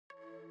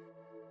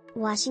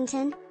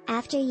Washington,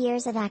 after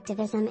years of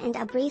activism and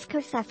a brief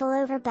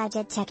kerfuffle over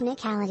budget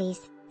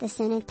technicalities, the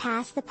Senate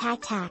passed the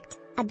PACT Act,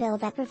 a bill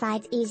that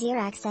provides easier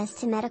access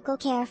to medical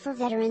care for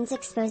veterans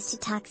exposed to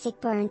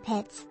toxic burn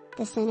pits.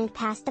 The Senate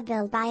passed the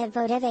bill by a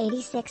vote of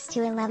 86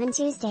 to 11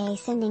 Tuesday,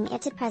 sending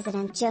it to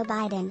President Joe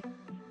Biden.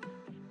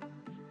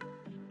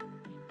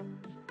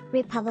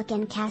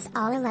 Republicans cast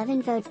all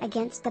 11 votes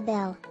against the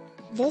bill.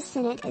 This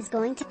Senate is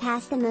going to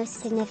pass the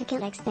most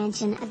significant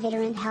expansion of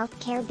veteran health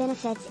care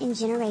benefits in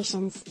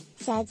generations,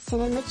 said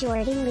Senate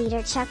Majority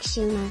Leader Chuck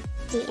Schumer,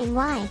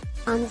 DNY,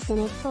 on the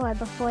Senate floor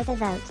before the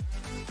vote.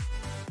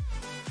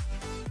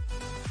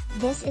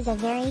 This is a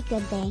very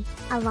good day,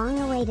 a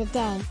long-awaited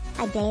day,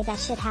 a day that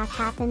should have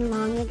happened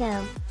long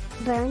ago.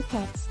 Burn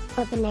pits,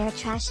 open-air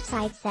trash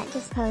sites that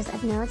dispose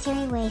of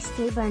military waste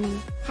through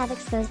burning, have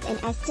exposed an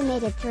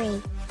estimated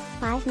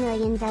 3.5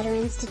 million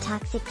veterans to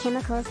toxic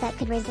chemicals that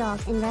could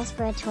result in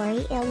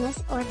respiratory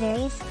illness or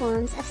various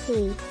forms of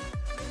C.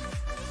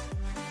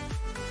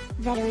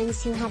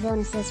 Veterans who have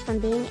illnesses from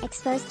being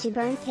exposed to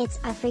burn pits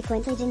are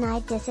frequently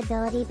denied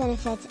disability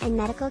benefits and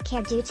medical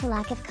care due to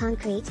lack of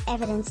concrete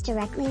evidence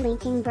directly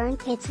linking burn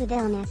pits with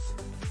illness.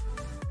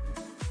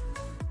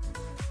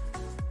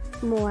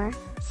 More,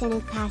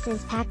 Senate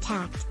passes PACT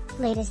Act,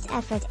 latest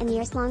effort in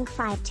years-long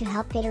fight to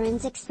help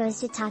veterans exposed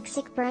to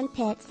toxic burn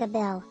pits. The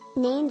bill,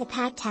 named the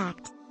PACT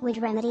Act,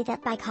 would remedy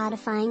that by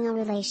codifying a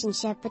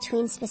relationship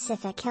between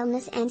specific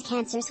illness and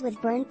cancers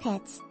with burn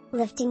pits,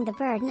 lifting the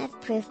burden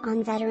of proof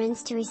on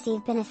veterans to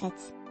receive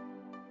benefits.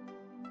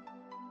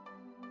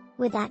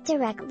 With that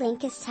direct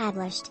link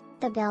established,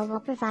 the bill will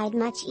provide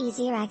much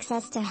easier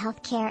access to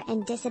health care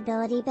and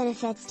disability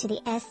benefits to the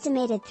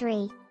estimated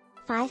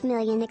 3.5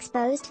 million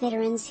exposed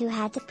veterans who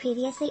had to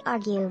previously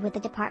argue with the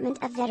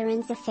Department of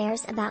Veterans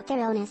Affairs about their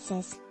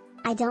illnesses.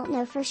 I don't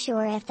know for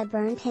sure if the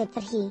burn pit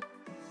that he.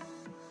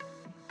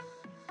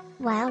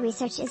 While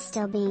research is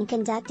still being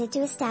conducted to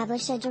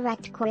establish a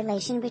direct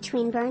correlation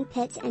between burn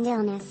pits and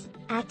illness,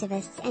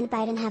 activists and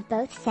Biden have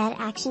both said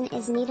action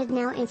is needed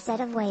now instead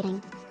of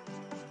waiting.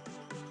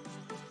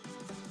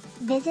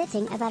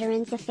 Visiting a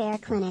Veterans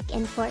Affairs clinic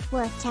in Fort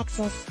Worth,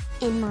 Texas,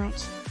 in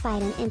March,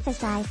 Biden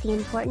emphasized the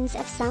importance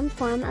of some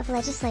form of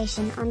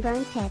legislation on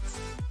burn pits.